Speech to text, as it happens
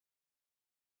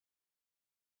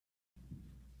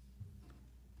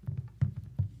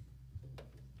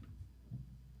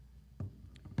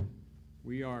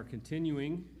We are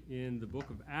continuing in the book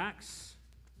of Acts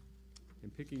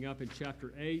and picking up in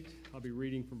chapter 8. I'll be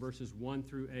reading from verses 1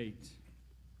 through 8.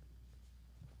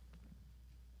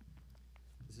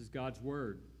 This is God's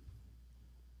Word.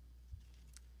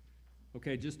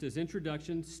 Okay, just as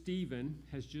introduction, Stephen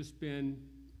has just been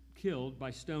killed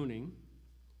by stoning.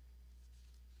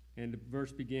 And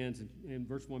verse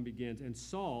 1 begins, and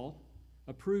Saul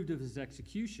approved of his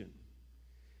execution.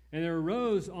 And there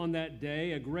arose on that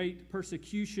day a great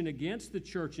persecution against the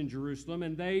church in Jerusalem,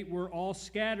 and they were all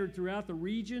scattered throughout the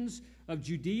regions of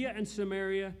Judea and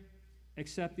Samaria,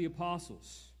 except the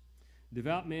apostles.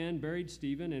 Devout men buried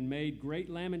Stephen and made great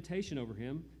lamentation over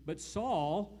him. But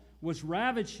Saul was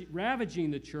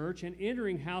ravaging the church, and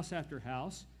entering house after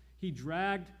house, he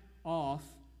dragged off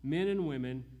men and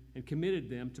women and committed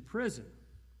them to prison.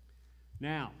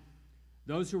 Now,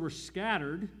 those who were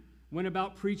scattered went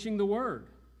about preaching the word.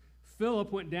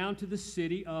 Philip went down to the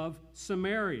city of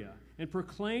Samaria and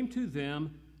proclaimed to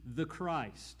them the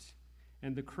Christ.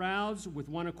 And the crowds with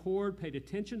one accord paid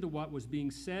attention to what was being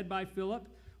said by Philip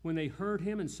when they heard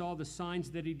him and saw the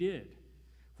signs that he did.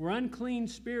 For unclean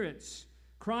spirits,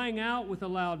 crying out with a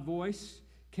loud voice,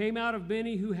 came out of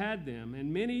many who had them,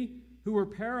 and many who were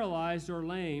paralyzed or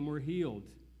lame were healed.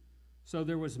 So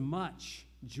there was much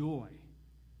joy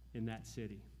in that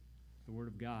city. The word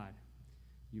of God.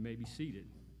 You may be seated.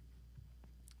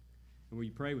 And will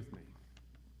you pray with me?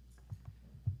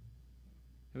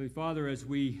 Heavenly Father, as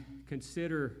we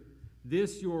consider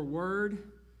this, your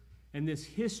word, and this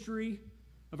history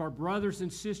of our brothers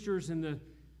and sisters in the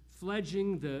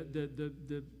fledgling,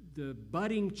 the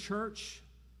budding church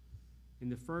in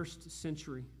the first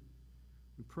century,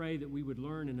 we pray that we would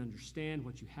learn and understand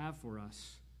what you have for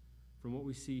us from what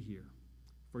we see here,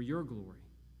 for your glory,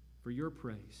 for your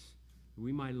praise, that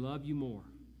we might love you more,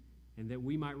 and that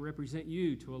we might represent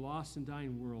you to a lost and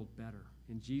dying world better.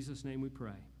 In Jesus' name we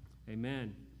pray.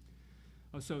 Amen.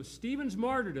 So Stephen's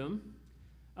martyrdom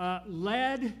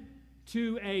led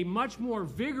to a much more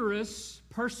vigorous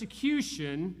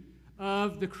persecution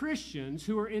of the Christians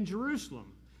who are in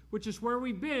Jerusalem, which is where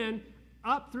we've been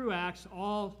up through Acts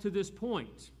all to this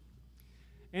point.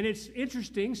 And it's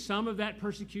interesting, some of that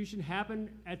persecution happened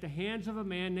at the hands of a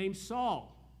man named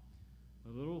Saul.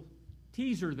 A little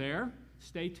teaser there.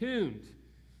 Stay tuned.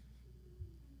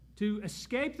 To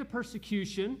escape the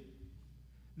persecution,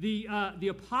 the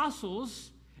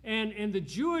apostles and the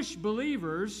Jewish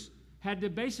believers had to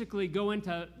basically go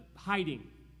into hiding.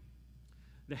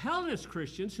 The Hellenist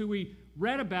Christians, who we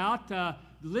read about,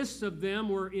 lists of them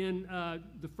were in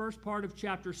the first part of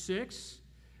chapter 6.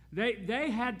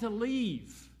 They had to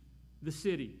leave the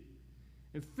city.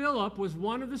 And Philip was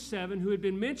one of the 7 who had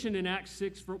been mentioned in Acts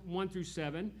 6, 1 through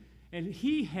 7, and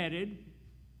he headed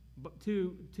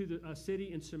to the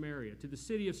city in Samaria, to the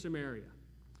city of Samaria.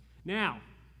 Now,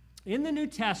 in the New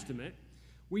Testament,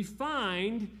 we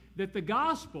find that the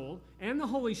gospel and the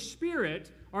Holy Spirit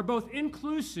are both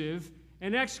inclusive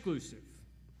and exclusive.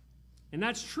 And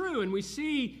that's true, and we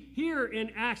see here in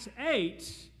Acts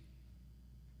 8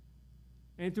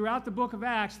 and throughout the book of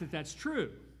Acts that that's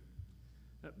true.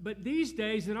 But these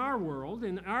days in our world,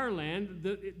 in our land,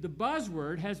 the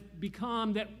buzzword has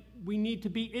become that we need to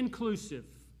be inclusive.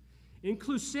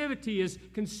 Inclusivity is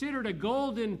considered a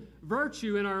golden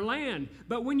virtue in our land.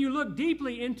 But when you look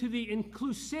deeply into the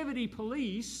inclusivity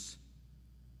police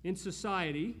in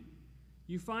society,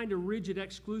 you find a rigid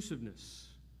exclusiveness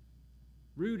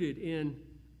rooted in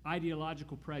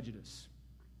ideological prejudice.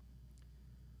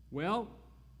 Well,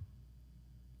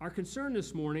 our concern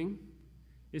this morning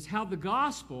is how the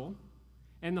gospel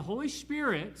and the Holy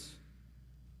Spirit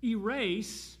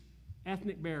erase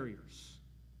ethnic barriers.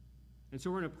 And so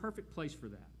we're in a perfect place for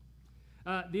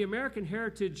that. The American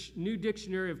Heritage New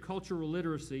Dictionary of Cultural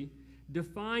Literacy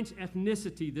defines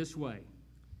ethnicity this way.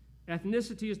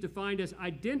 Ethnicity is defined as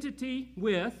identity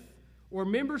with or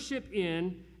membership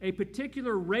in a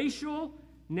particular racial,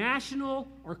 national,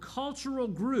 or cultural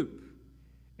group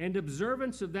and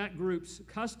observance of that group's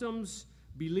customs,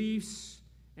 beliefs,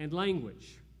 and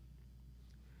language.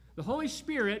 The Holy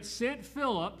Spirit sent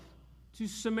Philip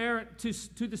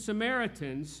to the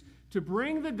Samaritans to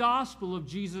bring the gospel of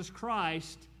Jesus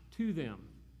Christ to them.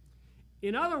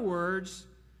 In other words,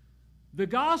 the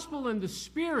gospel and the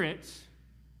Spirit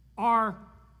are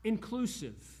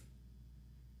inclusive.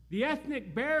 The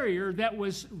ethnic barrier that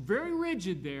was very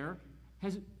rigid there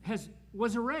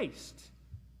was erased,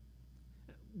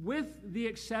 with the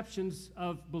exceptions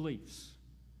of beliefs.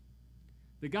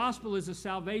 The gospel is a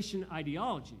salvation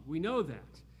ideology. We know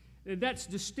that. That's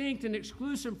distinct and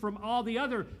exclusive from all the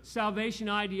other salvation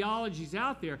ideologies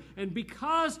out there. And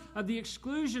because of the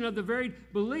exclusion of the varied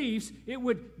beliefs, it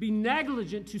would be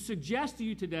negligent to suggest to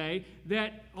you today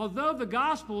that although the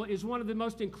gospel is one of the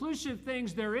most inclusive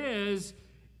things there is,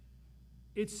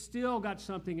 it's still got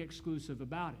something exclusive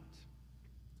about it.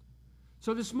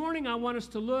 So this morning I want us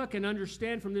to look and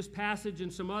understand from this passage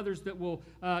and some others that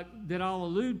I'll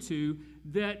allude to,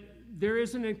 that there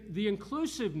is the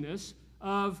inclusiveness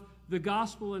of the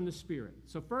gospel and the Spirit.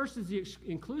 So first is the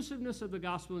inclusiveness of the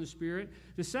gospel and the Spirit.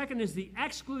 The second is the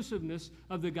exclusiveness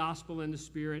of the gospel and the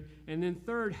Spirit. And then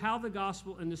third, how the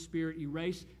gospel and the Spirit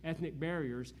erase ethnic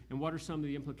barriers, and what are some of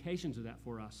the implications of that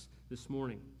for us this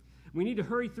morning. We need to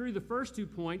hurry through the first 2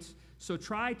 points, so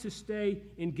try to stay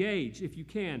engaged if you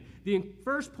can. The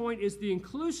first point is the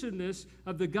inclusiveness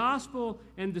of the gospel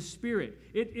and the Spirit.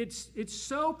 It's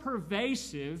so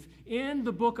pervasive in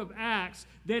the book of Acts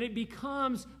that it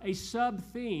becomes a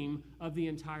sub-theme of the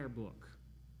entire book.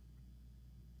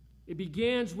 It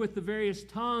begins with the various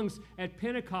tongues at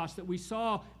Pentecost that we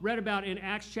read about in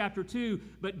Acts chapter 2,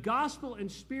 but gospel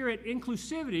and Spirit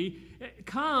inclusivity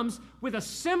comes with a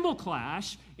cymbal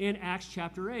clash in Acts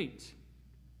chapter 8.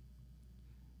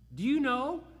 Do you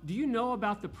know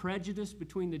about the prejudice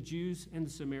between the Jews and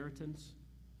the Samaritans?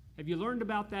 Have you learned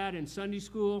about that in Sunday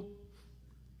school?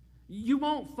 You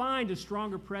won't find a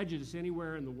stronger prejudice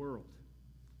anywhere in the world.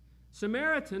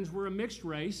 Samaritans were a mixed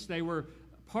race. They were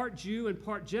part Jew and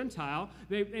part Gentile.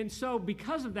 And so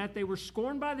because of that, they were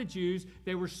scorned by the Jews.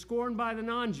 They were scorned by the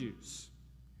non-Jews.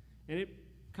 And it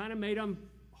kind of made them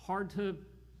hard to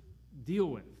deal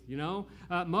with,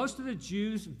 Most of the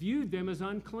Jews viewed them as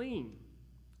unclean.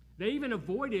 They even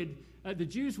avoided,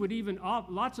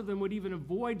 lots of them would even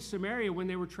avoid Samaria when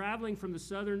they were traveling from the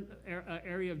southern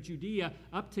area of Judea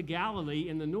up to Galilee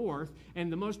in the north.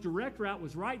 And the most direct route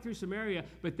was right through Samaria,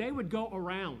 but they would go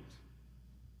around,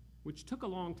 which took a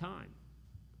long time.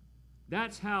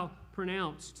 That's how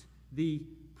pronounced the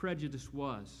prejudice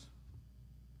was.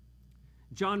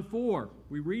 John 4,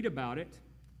 we read about it,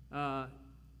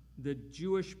 the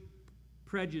Jewish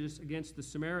prejudice against the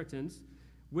Samaritans,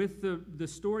 with the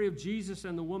story of Jesus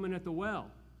and the woman at the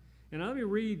well. And let me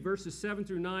read verses 7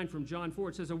 through 9 from John 4.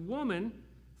 It says, "A woman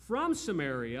from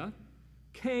Samaria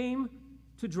came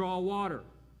to draw water.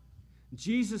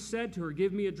 Jesus said to her,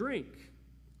 'Give me a drink,'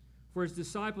 for his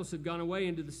disciples had gone away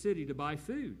into the city to buy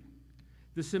food.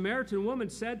 The Samaritan woman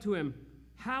said to him,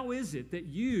 'How is it that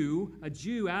you, a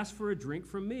Jew, ask for a drink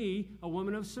from me, a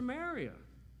woman of Samaria?'"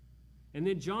 And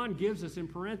then John gives us in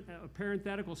a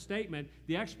parenthetical statement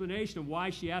the explanation of why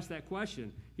she asked that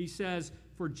question. He says,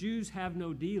 "For Jews have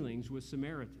no dealings with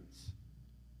Samaritans."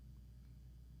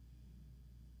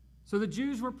 So the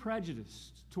Jews were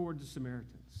prejudiced toward the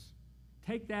Samaritans.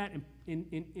 Take that and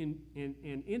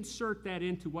insert that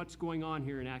into what's going on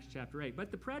here in Acts chapter 8. But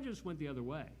the prejudice went the other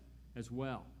way as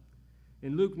well.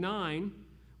 In Luke 9,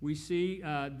 we see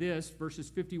this, verses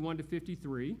 51 to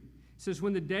 53. It says,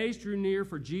 "When the days drew near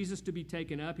for Jesus to be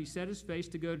taken up, he set his face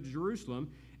to go to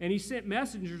Jerusalem, and he sent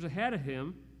messengers ahead of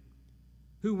him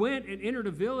who went and entered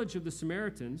a village of the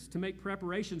Samaritans to make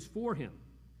preparations for him.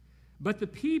 But the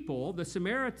people, the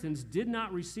Samaritans, did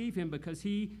not receive him because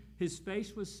his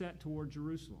face was set toward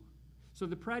Jerusalem." So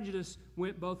the prejudice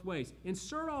went both ways.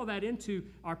 Insert all that into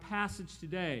our passage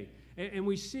today, and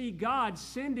we see God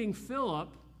sending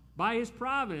Philip, by his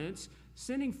providence,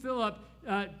 sending Philip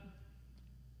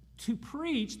to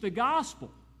preach the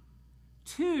gospel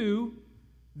to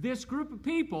this group of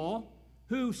people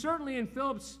who certainly in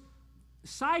Philip's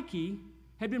psyche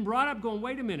had been brought up going,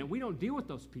 wait a minute, we don't deal with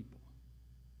those people.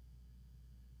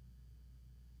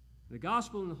 The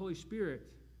gospel and the Holy Spirit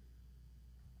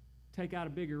take out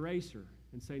a big eraser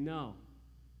and say, no,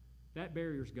 that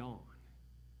barrier's gone.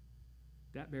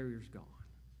 That barrier's gone.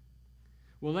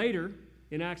 Well, later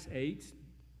in Acts 8,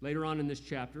 later on in this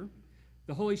chapter,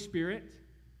 the Holy Spirit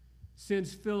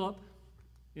sends Philip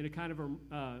in a kind of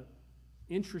an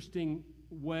interesting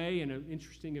way and an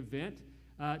interesting event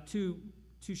to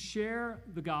share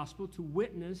the gospel, to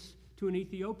witness to an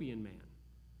Ethiopian man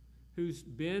who's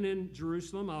been in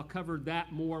Jerusalem. I'll cover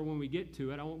that more when we get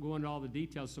to it. I won't go into all the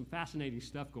details. Some fascinating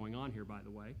stuff going on here, by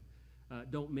the way.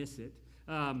 Don't miss it.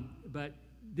 But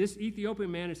this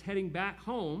Ethiopian man is heading back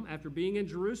home after being in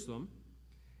Jerusalem,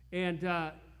 and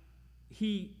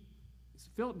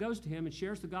Philip goes to him and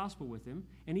shares the gospel with him,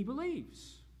 and he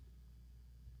believes.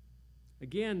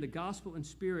 Again, the gospel and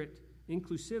Spirit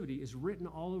inclusivity is written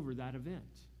all over that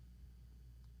event.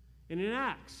 And in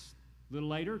Acts, a little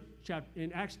later,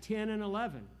 in Acts 10 and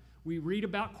 11, we read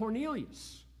about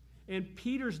Cornelius. And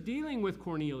Peter's dealing with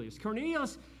Cornelius.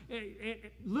 Cornelius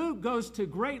Luke goes to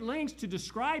great lengths to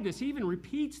describe this. He even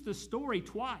repeats the story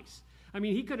twice. I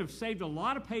mean, he could have saved a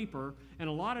lot of paper and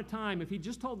a lot of time if he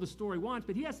just told the story once,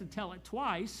 but he has to tell it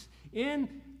twice in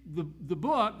the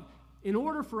book in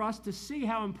order for us to see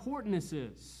how important this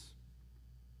is.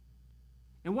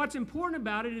 And what's important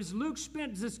about it is Luke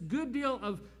spent this good deal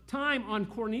of time on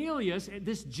Cornelius,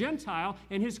 this Gentile,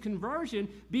 and his conversion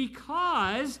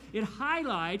because it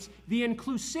highlights the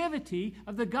inclusivity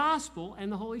of the gospel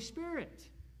and the Holy Spirit.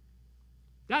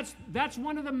 That's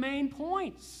one of the main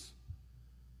points.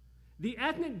 The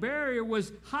ethnic barrier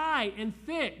was high and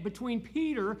thick between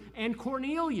Peter and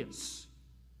Cornelius.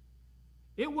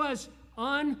 It was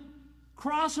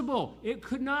uncrossable. It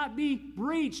could not be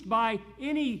breached by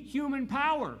any human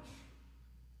power.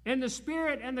 And the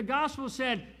Spirit and the gospel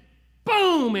said,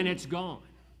 boom, and it's gone.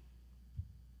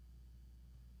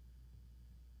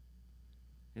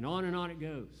 And on it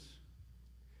goes.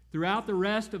 Throughout the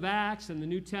rest of Acts and the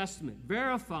New Testament,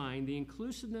 verifying the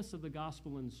inclusiveness of the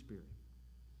gospel and the Spirit.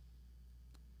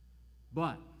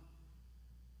 But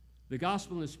the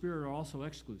gospel and the Spirit are also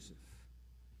exclusive.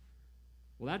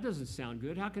 Well, that doesn't sound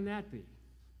good. How can that be?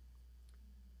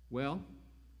 Well,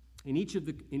 in each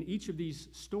of these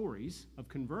stories of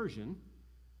conversion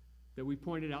that we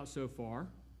pointed out so far,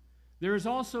 there is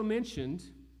also mentioned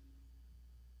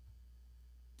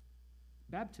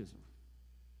baptism.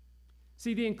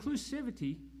 See, the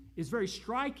inclusivity is very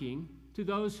striking to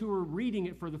those who are reading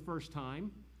it for the first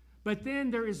time, but then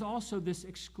there is also this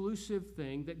exclusive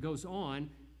thing that goes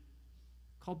on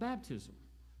called baptism.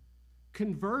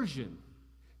 Conversion.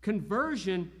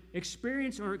 Conversion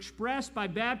experienced or expressed by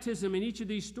baptism in each of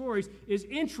these stories is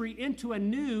entry into a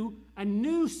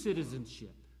new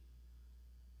citizenship.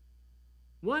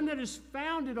 One that is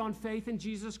founded on faith in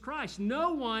Jesus Christ.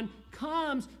 No one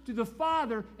comes to the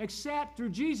Father except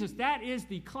through Jesus. That is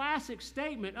the classic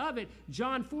statement of it.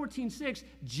 John 14:6,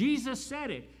 Jesus said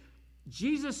it.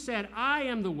 Jesus said, I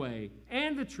am the way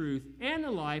and the truth and the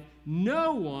life.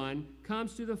 No one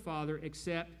comes to the Father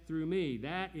except through me.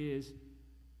 That is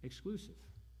exclusive.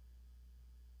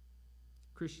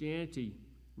 Christianity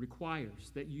requires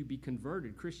that you be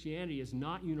converted. Christianity is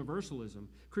not universalism.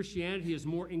 Christianity is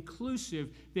more inclusive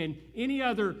than any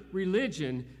other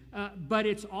religion, but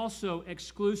it's also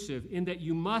exclusive in that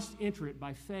you must enter it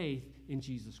by faith in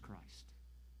Jesus Christ.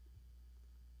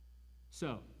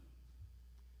 So,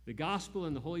 the gospel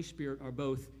and the Holy Spirit are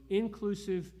both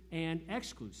inclusive and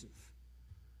exclusive.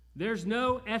 There's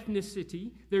no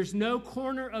ethnicity, there's no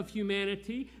corner of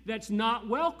humanity that's not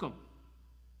welcome.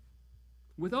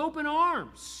 With open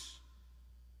arms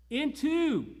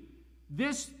into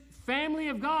this family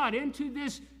of God, into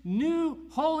this new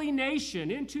holy nation,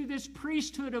 into this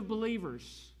priesthood of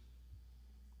believers.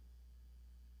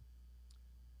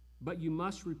 But you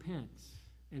must repent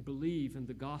and believe in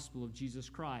the gospel of Jesus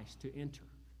Christ to enter.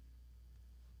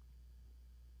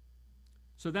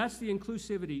 So that's the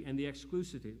inclusivity and the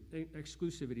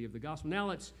exclusivity of the gospel.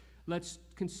 Now let's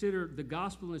consider the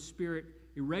gospel and the Spirit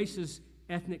erases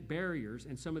ethnic barriers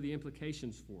and some of the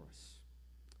implications for us.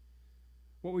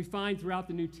 What we find throughout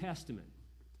the New Testament,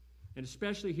 and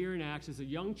especially here in Acts, is a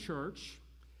young church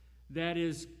that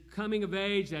is coming of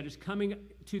age, that is coming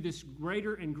to this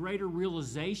greater and greater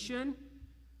realization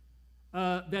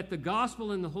that the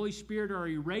gospel and the Holy Spirit are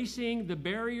erasing the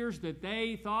barriers that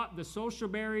they thought, the social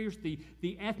barriers,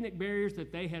 the ethnic barriers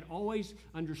that they had always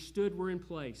understood were in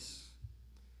place.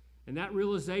 And that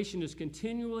realization is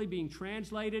continually being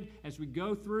translated as we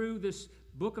go through this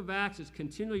book of Acts. It's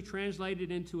continually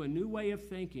translated into a new way of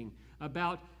thinking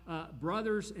about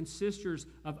brothers and sisters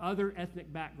of other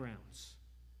ethnic backgrounds.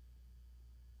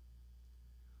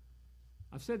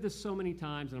 I've said this so many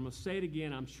times, and I'm going to say it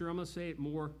again. I'm sure I'm going to say it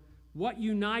more. What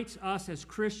unites us as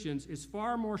Christians is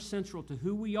far more central to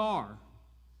who we are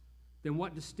than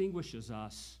what distinguishes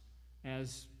us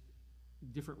as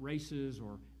different races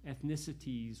or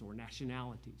ethnicities or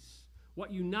nationalities.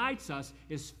 What unites us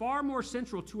is far more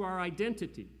central to our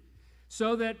identity.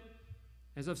 So that,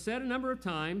 as I've said a number of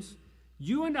times,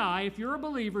 you and I, if you're a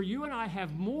believer, you and I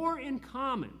have more in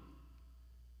common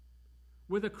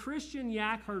with a Christian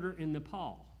yak herder in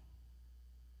Nepal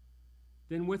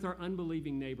than with our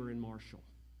unbelieving neighbor in Marshall.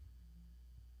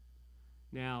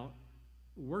 Now,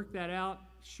 work that out.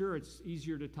 Sure, it's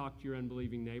easier to talk to your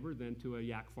unbelieving neighbor than to a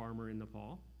yak farmer in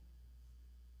Nepal.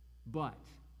 But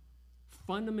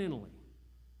fundamentally,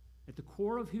 at the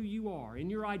core of who you are, in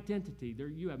your identity,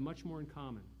 you have much more in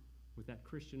common with that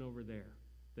Christian over there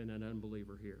than an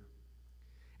unbeliever here.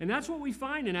 And that's what we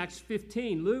find in Acts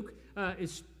 15. Luke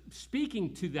is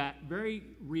speaking to that very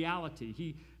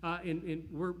reality.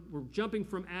 We're jumping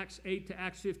from Acts 8 to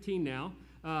Acts 15 now.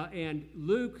 And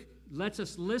Luke lets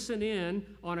us listen in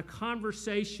on a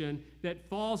conversation that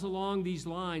falls along these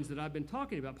lines that I've been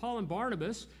talking about. Paul and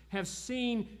Barnabas have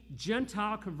seen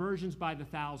Gentile conversions by the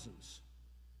thousands.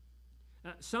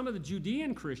 Some of the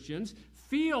Judean Christians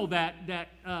feel that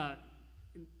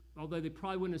although they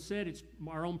probably wouldn't have said it's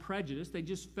our own prejudice, they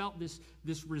just felt this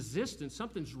resistance.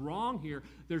 Something's wrong here.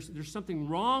 There's something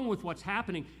wrong with what's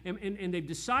happening. And they've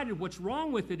decided what's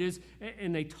wrong with it is,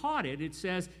 and they taught it. It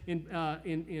says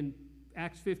in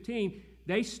Acts 15,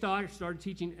 they started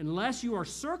teaching, unless you are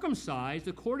circumcised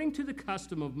according to the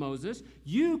custom of Moses,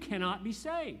 you cannot be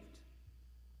saved.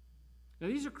 Now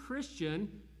these are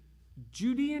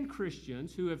Judean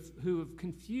Christians who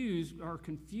are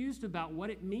confused about what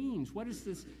it means. What is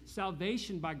this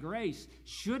salvation by grace?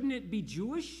 Shouldn't it be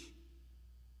Jewish?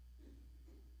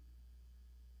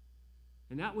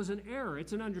 And that was an error.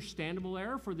 It's an understandable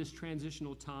error for this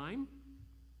transitional time,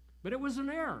 but it was an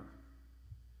error.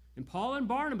 And Paul and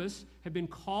Barnabas have been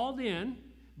called in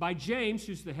by James,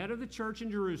 who's the head of the church in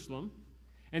Jerusalem,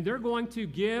 and they're going to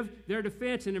give their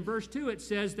defense. And in verse 2 it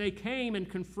says, they came and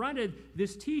confronted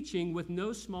this teaching with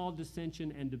no small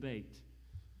dissension and debate.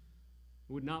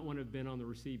 Would not want to have been on the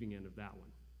receiving end of that one.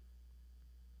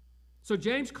 So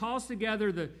James calls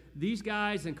together these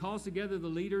guys and calls together the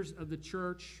leaders of the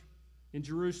church in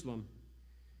Jerusalem.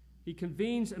 He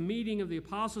convenes a meeting of the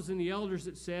apostles and the elders.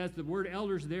 It says, the word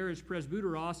elders there is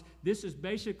presbyteros. This is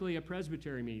basically a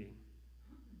presbytery meeting.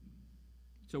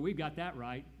 So we've got that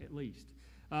right, at least.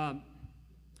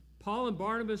 Paul and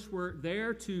Barnabas were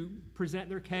there to present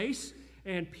their case,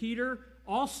 and Peter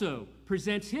also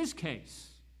presents his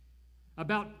case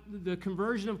about the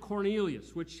conversion of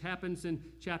Cornelius, which happens in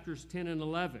chapters 10 and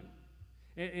 11.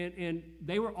 And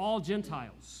they were all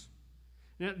Gentiles.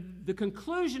 Now, the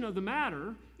conclusion of the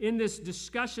matter in this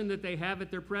discussion that they have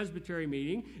at their presbytery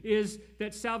meeting is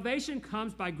that salvation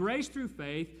comes by grace through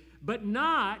faith, but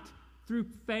not through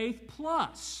faith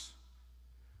plus.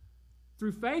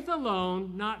 Through faith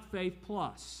alone, not faith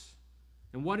plus.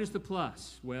 And what is the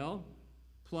plus? Well,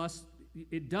 plus,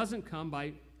 it doesn't come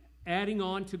by adding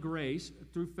on to grace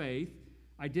through faith,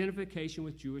 identification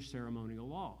with Jewish ceremonial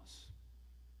laws,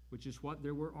 which is what they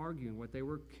were arguing, what they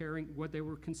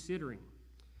were considering.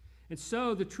 And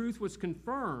so the truth was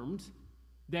confirmed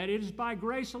that it is by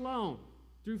grace alone,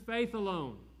 through faith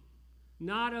alone,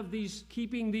 not of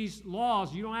keeping these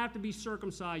laws. You don't have to be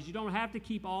circumcised. You don't have to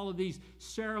keep all of these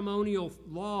ceremonial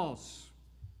laws.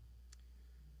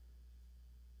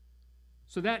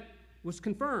 So that was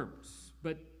confirmed.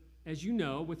 But as you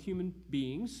know, with human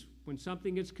beings, when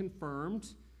something is confirmed,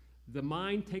 the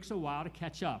mind takes a while to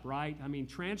catch up, right? I mean,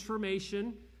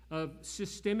 transformation of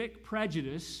systemic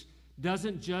prejudice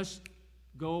doesn't just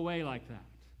go away like that.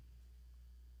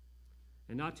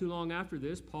 And not too long after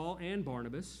this, Paul and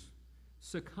Barnabas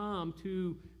succumb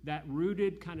to that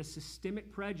rooted kind of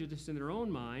systemic prejudice in their own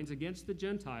minds against the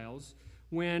Gentiles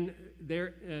when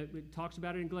it talks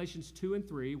about it in Galatians 2 and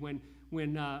 3,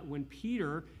 when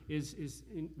Peter is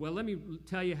well, let me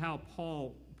tell you how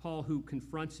Paul who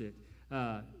confronts it,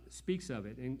 speaks of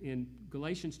it in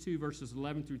Galatians 2, verses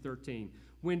 11 through 13.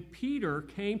 When Peter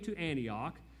came to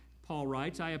Antioch, Paul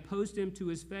writes, I opposed him to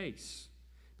his face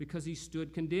because he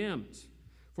stood condemned.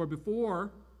 For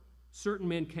before certain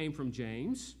men came from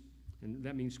James, and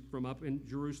that means from up in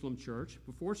Jerusalem church,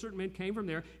 before certain men came from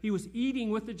there, he was eating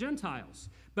with the Gentiles.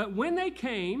 But when they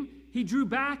came, he drew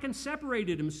back and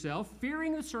separated himself,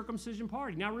 fearing the circumcision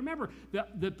party. Now remember,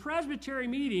 the presbytery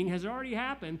meeting has already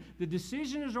happened. The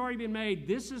decision has already been made.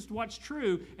 This is what's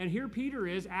true. And here Peter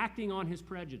is acting on his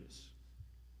prejudice.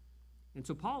 And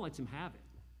so Paul lets him have it.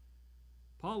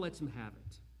 Paul lets him have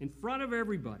it in front of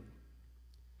everybody.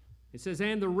 It says,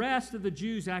 and the rest of the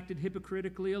Jews acted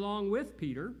hypocritically along with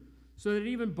Peter, so that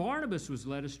even Barnabas was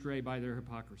led astray by their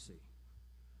hypocrisy.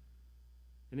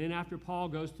 And then after Paul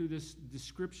goes through this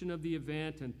description of the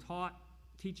event and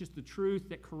teaches the truth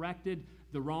that corrected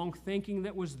the wrong thinking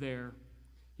that was there,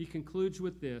 he concludes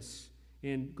with this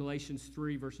in Galatians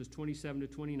 3, verses 27 to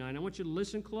 29. I want you to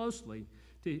listen closely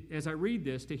as I read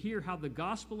this to hear how the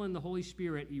gospel and the Holy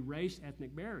Spirit erase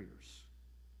ethnic barriers.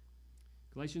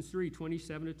 Galatians 3,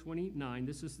 27 to 29.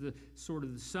 This is the sort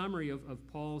of the summary of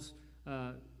Paul's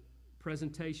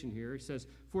presentation here. It says,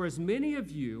 for as many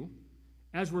of you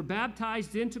as were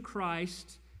baptized into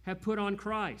Christ have put on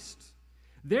Christ.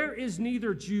 There is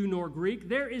neither Jew nor Greek.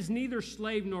 There is neither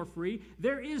slave nor free.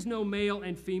 There is no male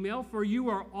and female, for you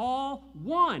are all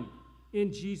one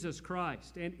in Jesus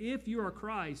Christ. And if you are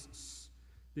Christ's,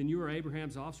 then you are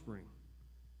Abraham's offspring,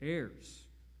 heirs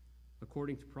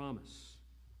according to promise.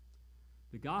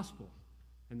 The gospel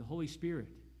and the Holy Spirit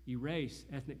erase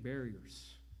ethnic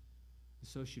barriers.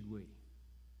 So should we.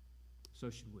 So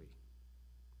should we.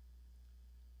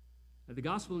 The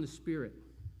gospel and the Spirit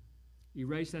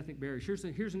erase ethnic barriers.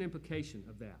 Here's an implication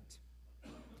of that.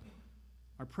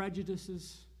 Our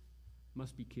prejudices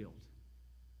must be killed.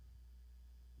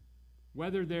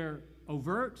 Whether they're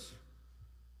overt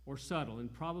or subtle,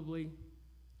 and probably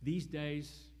these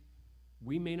days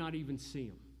we may not even see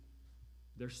them.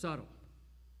 They're subtle.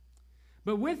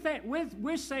 But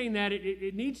with saying that,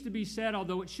 it needs to be said,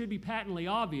 although it should be patently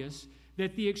obvious,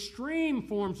 that the extreme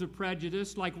forms of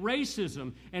prejudice, like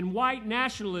racism and white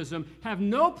nationalism, have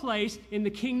no place in the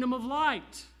kingdom of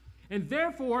light, and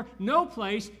therefore no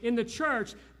place in the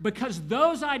church, because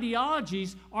those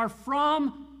ideologies are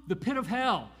from the pit of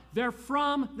hell. They're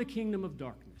from the kingdom of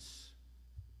darkness.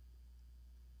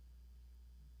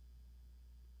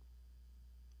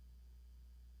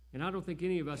 And I don't think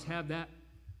any of us have that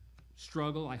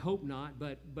struggle. I hope not,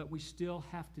 but we still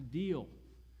have to deal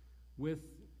with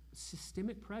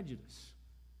systemic prejudice.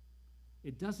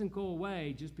 It doesn't go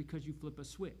away just because you flip a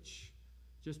switch,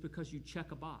 just because you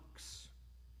check a box.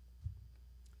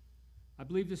 I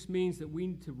believe this means that we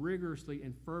need to rigorously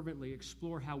and fervently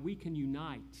explore how we can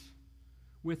unite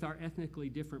with our ethnically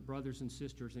different brothers and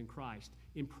sisters in Christ,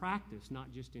 in practice,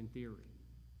 not just in theory.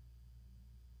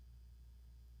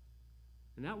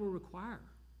 And that will require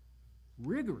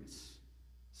rigorous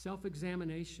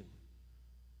self-examination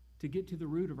to get to the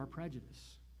root of our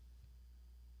prejudice.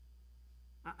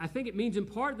 I think it means in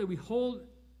part that we hold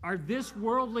our this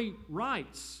worldly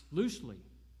rights loosely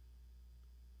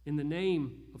in the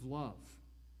name of love,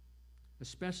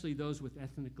 especially those with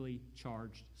ethnically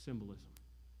charged symbolism.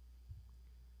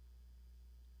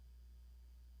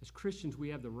 As Christians, we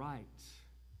have the right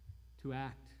to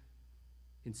act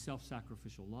in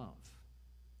self-sacrificial love.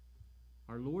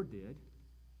 Our Lord did,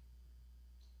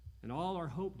 and all our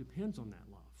hope depends on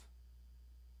that love,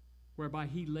 whereby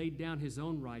he laid down his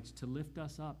own rights to lift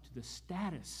us up to the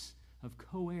status of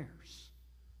co-heirs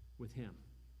with him.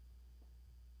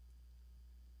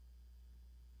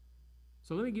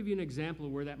 So let me give you an example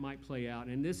of where that might play out,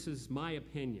 and this is my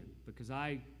opinion, because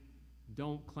I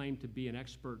don't claim to be an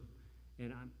expert,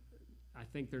 and I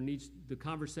think the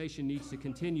conversation needs to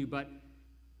continue, but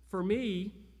for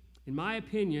me, in my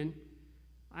opinion,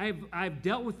 I've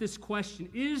dealt with this question: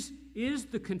 is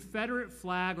the Confederate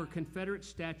flag or Confederate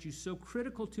statue so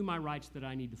critical to my rights that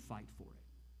I need to fight for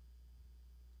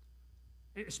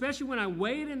it? Especially when I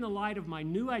weigh it in the light of my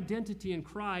new identity in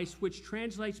Christ, which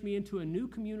translates me into a new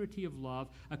community of love,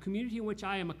 a community in which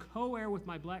I am a co-heir with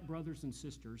my black brothers and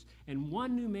sisters, and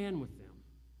one new man with them.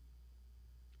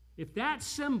 If that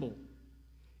symbol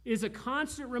is a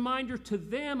constant reminder to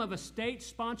them of a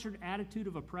state-sponsored attitude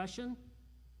of oppression,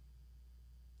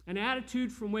 an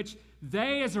attitude from which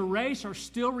they as a race are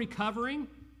still recovering,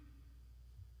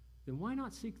 then why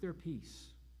not seek their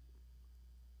peace?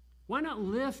 Why not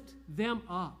lift them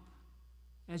up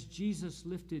as Jesus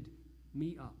lifted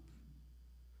me up?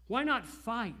 Why not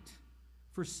fight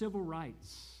for civil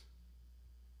rights,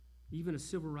 even a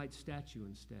civil rights statue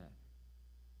instead?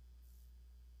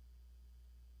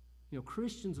 You know,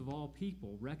 Christians of all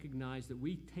people recognize that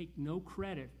we take no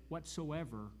credit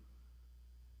whatsoever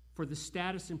for the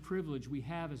status and privilege we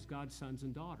have as God's sons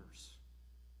and daughters,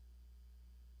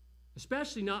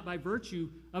 especially not by virtue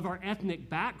of our ethnic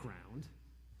background.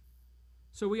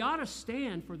 So we ought to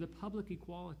stand for the public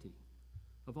equality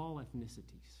of all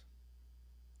ethnicities.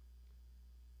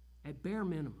 At bare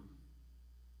minimum,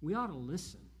 we ought to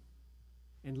listen,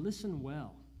 and listen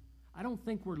well. I don't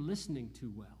think we're listening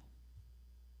too well.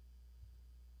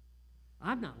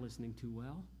 I'm not listening too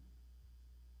well.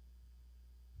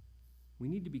 We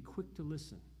need to be quick to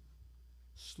listen,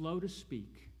 slow to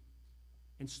speak,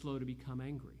 and slow to become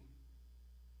angry.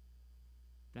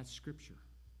 That's Scripture.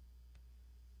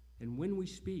 And when we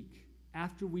speak,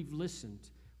 after we've listened,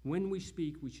 when we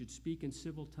speak, we should speak in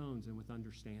civil tones and with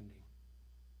understanding.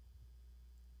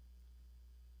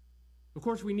 Of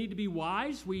course, we need to be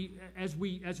wise. As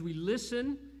we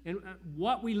listen, and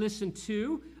what we listen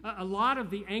to, a lot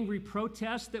of the angry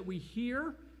protests that we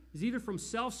hear is either from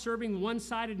self-serving,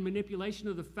 one-sided manipulation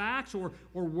of the facts, or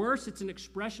worse, it's an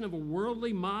expression of a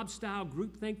worldly mob-style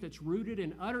groupthink that's rooted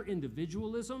in utter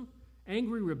individualism,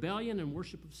 angry rebellion, and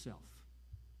worship of self.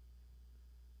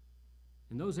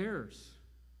 And those errors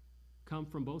come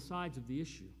from both sides of the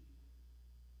issue.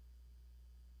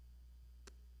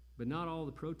 But not all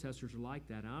the protesters are like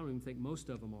that. I don't even think most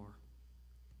of them are.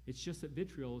 It's just that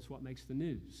vitriol is what makes the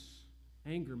news.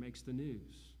 Anger makes the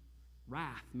news.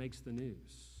 Wrath makes the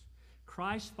news.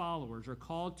 Christ's followers are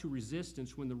called to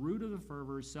resistance when the root of the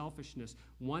fervor is selfishness,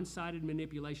 one-sided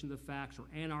manipulation of the facts, or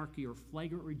anarchy, or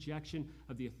flagrant rejection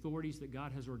of the authorities that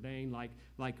God has ordained, like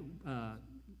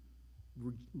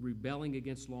rebelling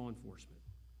against law enforcement.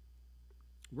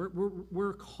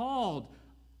 We're called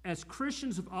as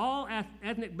Christians of all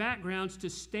ethnic backgrounds to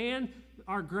stand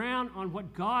our ground on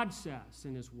what God says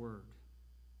in His Word.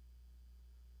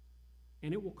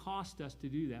 And it will cost us to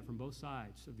do that from both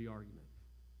sides of the argument.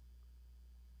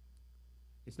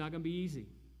 It's not going to be easy.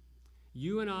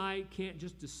 You and I can't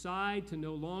just decide to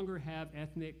no longer have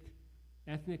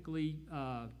ethnically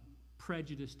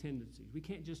prejudiced tendencies. We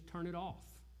can't just turn it off.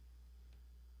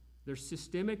 They're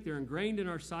systemic, they're ingrained in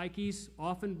our psyches,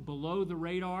 often below the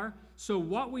radar. So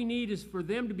what we need is for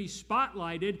them to be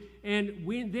spotlighted, and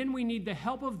then we need the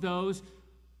help of those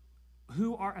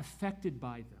who are affected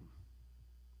by them.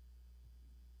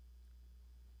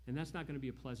 And that's not going to be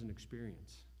a pleasant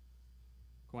experience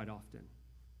quite often.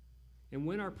 And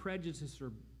when our prejudices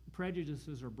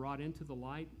are brought into the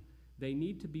light, they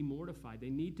need to be mortified. They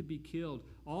need to be killed,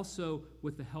 also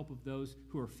with the help of those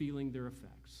who are feeling their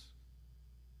effects.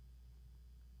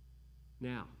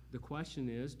 Now, the question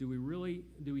is, do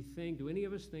any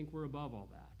of us think we're above all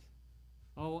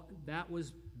that? Oh, that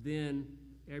was then.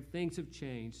 Things have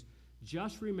changed.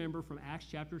 Just remember from Acts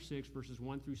chapter 6, verses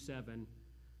 1 through 7,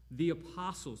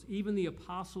 even the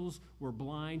apostles were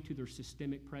blind to their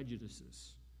systemic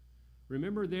prejudices.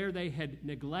 Remember there they had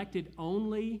neglected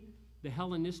only the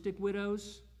Hellenistic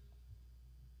widows?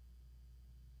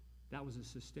 That was a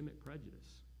systemic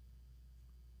prejudice.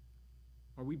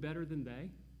 Are we better than they?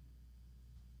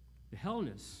 The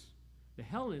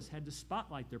Hellenists had to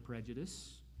spotlight their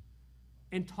prejudice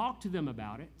and talk to them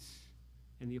about it,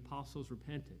 and the apostles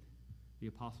repented. The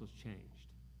apostles changed.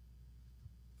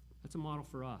 That's a model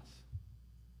for us.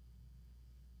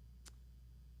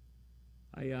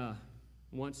 I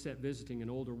once sat visiting an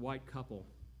older white couple,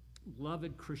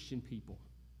 beloved Christian people.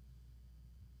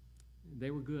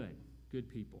 They were good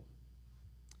people.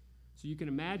 So you can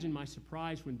imagine my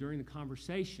surprise when during the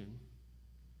conversation,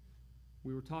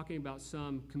 we were talking about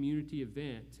some community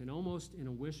event, and almost in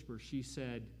a whisper, she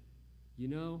said, "You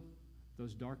know,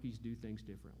 those darkies do things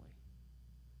differently."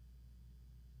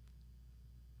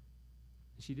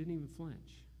 And she didn't even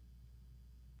flinch.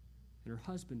 And her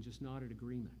husband just nodded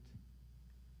agreement.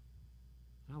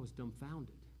 And I was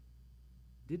dumbfounded.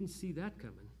 Didn't see that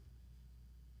coming.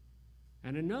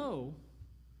 And I know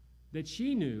that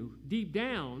she knew deep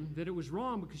down that it was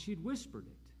wrong because she'd whispered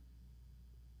it.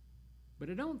 But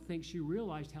I don't think she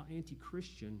realized how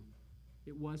anti-Christian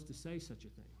it was to say such a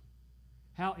thing.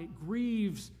 How it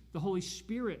grieves the Holy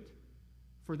Spirit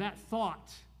for that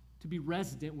thought to be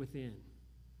resident within.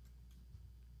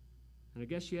 And I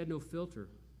guess she had no filter.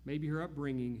 Maybe her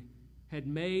upbringing had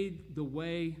made the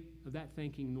way of that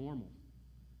thinking normal.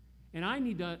 And I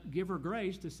need to give her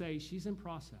grace to say she's in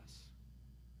process.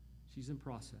 She's in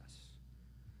process.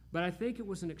 But I think it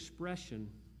was an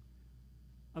expression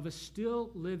of a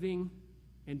still living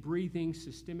and breathing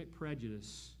systemic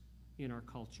prejudice in our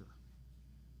culture.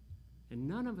 And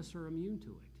none of us are immune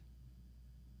to it.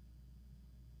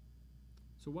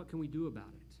 So what can we do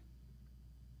about it?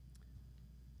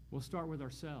 We'll start with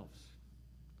ourselves.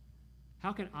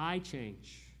 How can I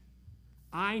change?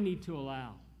 I need to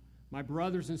allow my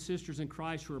brothers and sisters in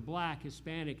Christ who are black,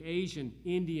 Hispanic, Asian,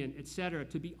 Indian, etc.,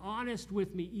 to be honest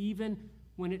with me even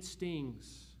when it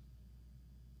stings.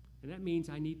 And that means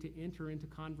I need to enter into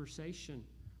conversation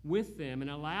with them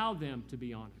and allow them to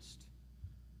be honest.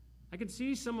 I can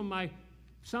see some of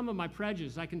my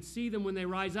prejudice. I can see them when they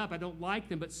rise up. I don't like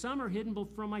them, but some are hidden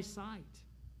from my sight.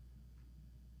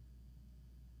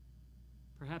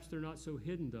 Perhaps they're not so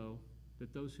hidden, though,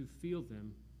 that those who feel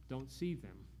them don't see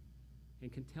them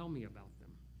and can tell me about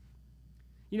them.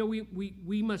 You know,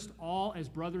 we must all, as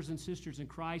brothers and sisters in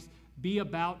Christ, be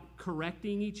about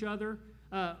correcting each other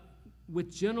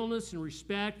with gentleness and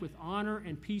respect, with honor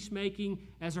and peacemaking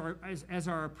as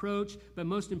our approach, but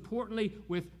most importantly,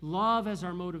 with love as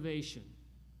our motivation.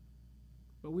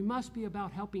 But we must be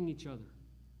about helping each other.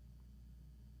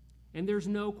 And there's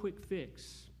no quick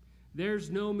fix. There's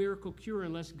no miracle cure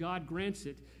unless God grants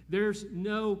it. There's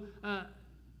no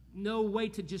way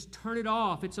to just turn it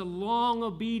off. It's a long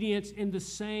obedience in the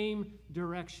same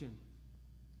direction.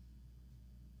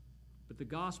 But the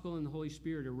gospel and the Holy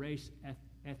Spirit erase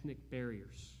ethnic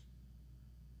barriers.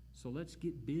 So let's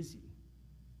get busy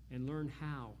and learn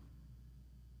how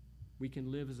we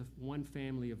can live as one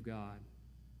family of God.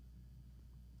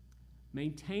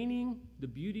 Maintaining the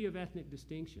beauty of ethnic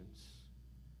distinctions,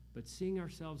 but seeing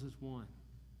ourselves as one.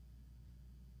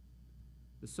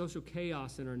 The social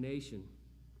chaos in our nation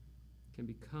can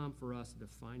become for us a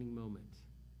defining moment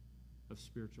of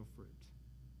spiritual fruit.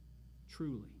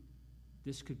 Truly,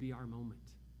 this could be our moment.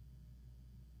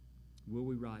 Will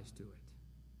we rise to it?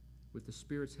 With the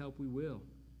Spirit's help, we will.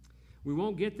 We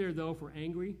won't get there, though, if we're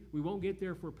angry. We won't get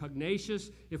there if we're pugnacious,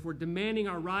 if we're demanding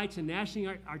our rights and gnashing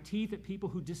our teeth at people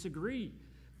who disagree.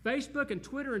 Facebook and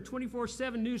Twitter and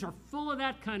 24/7 news are full of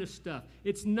that kind of stuff.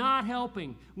 It's not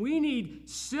helping. We need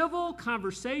civil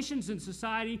conversations in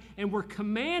society, and we're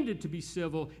commanded to be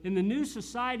civil in the new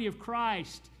society of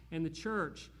Christ and the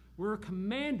church. We're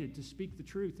commanded to speak the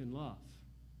truth in love.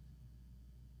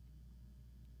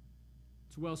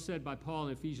 It's well said by Paul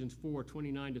in Ephesians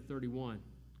 4:29-31.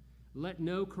 Let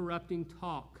no corrupting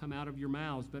talk come out of your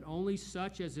mouths, but only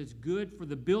such as is good for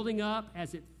the building up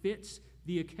as it fits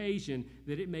the occasion,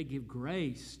 that it may give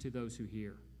grace to those who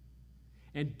hear.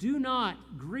 And do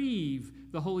not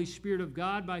grieve the Holy Spirit of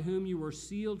God, by whom you were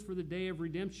sealed for the day of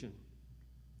redemption.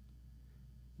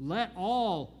 Let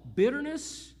all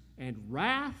bitterness and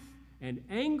wrath and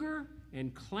anger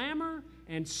and clamor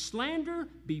and slander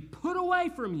be put away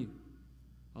from you,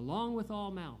 along with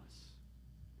all malice.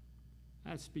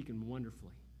 That's speaking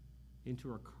wonderfully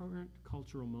into our current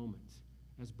cultural moment.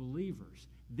 As believers,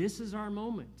 this is our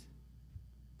moment.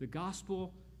 The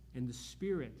gospel and the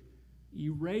Spirit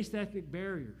erase ethnic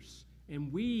barriers,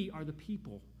 and we are the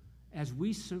people, as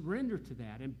we surrender to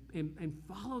that and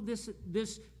follow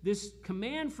this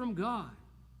command from God,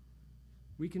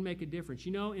 we can make a difference.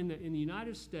 You know, in the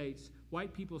United States,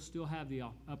 white people still have the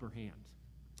upper hand.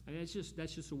 And that's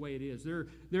just the way it is.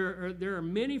 There are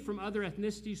many from other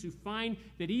ethnicities who find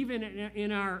that even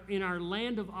in our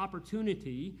land of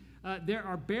opportunity, there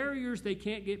are barriers they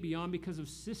can't get beyond because of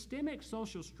systemic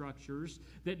social structures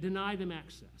that deny them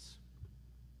access.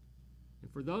 And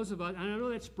for those of us, and I know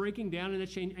that's breaking down and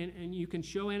that's changing, and you can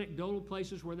show anecdotal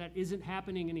places where that isn't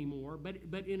happening anymore,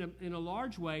 but in a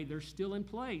large way, they're still in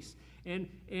place.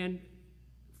 And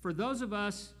for those of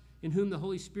us in whom the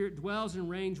Holy Spirit dwells and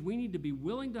reigns, we need to be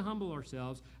willing to humble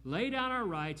ourselves, lay down our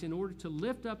rights in order to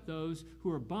lift up those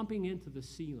who are bumping into the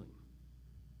ceiling.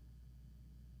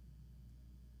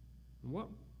 And what?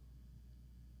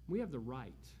 We have the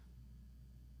right.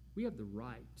 We have the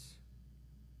right.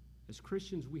 As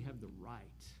Christians, we have the right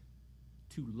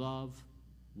to love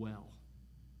well.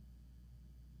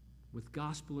 With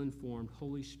gospel-informed,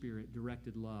 Holy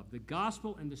Spirit-directed love. The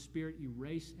gospel and the Spirit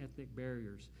erase ethnic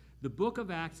barriers. The book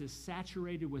of Acts is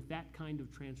saturated with that kind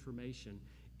of transformation.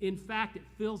 In fact, it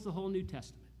fills the whole New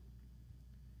Testament.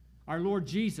 Our Lord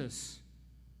Jesus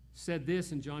said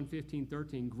this in John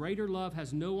 15:13, greater love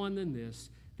has no one than this,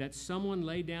 that someone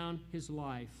lay down his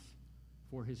life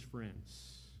for his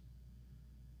friends.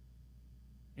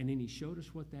 And then he showed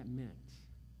us what that meant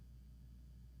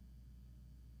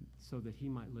so that he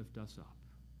might lift us up.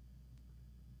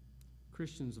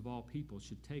 Christians of all people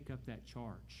should take up that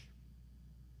charge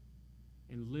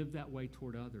and live that way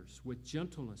toward others with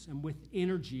gentleness and with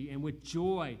energy and with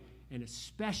joy and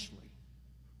especially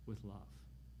with love.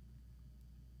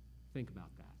 Think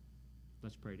about that.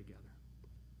 Let's pray together.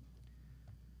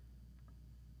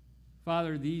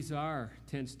 Father, these are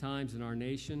tense times in our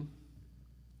nation,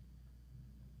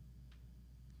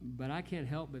 but I can't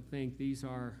help but think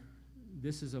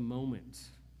this is a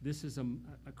moment. This is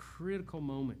a critical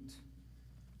moment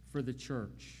for the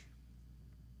church.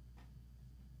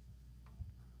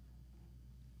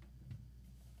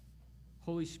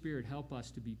 Holy Spirit, help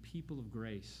us to be people of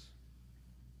grace.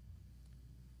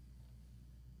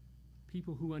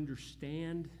 People who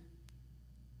understand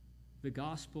the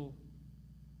gospel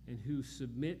and who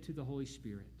submit to the Holy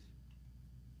Spirit.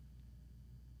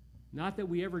 Not that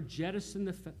we ever jettison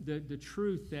the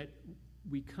truth that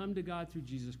we come to God through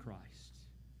Jesus Christ,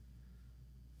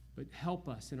 but help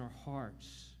us in our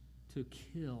hearts to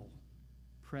kill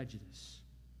prejudice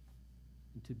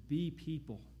and to be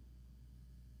people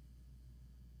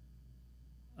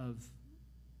of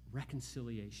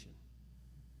reconciliation.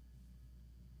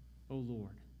 Oh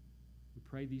Lord, we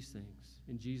pray these things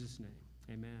in Jesus' name.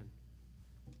 Amen.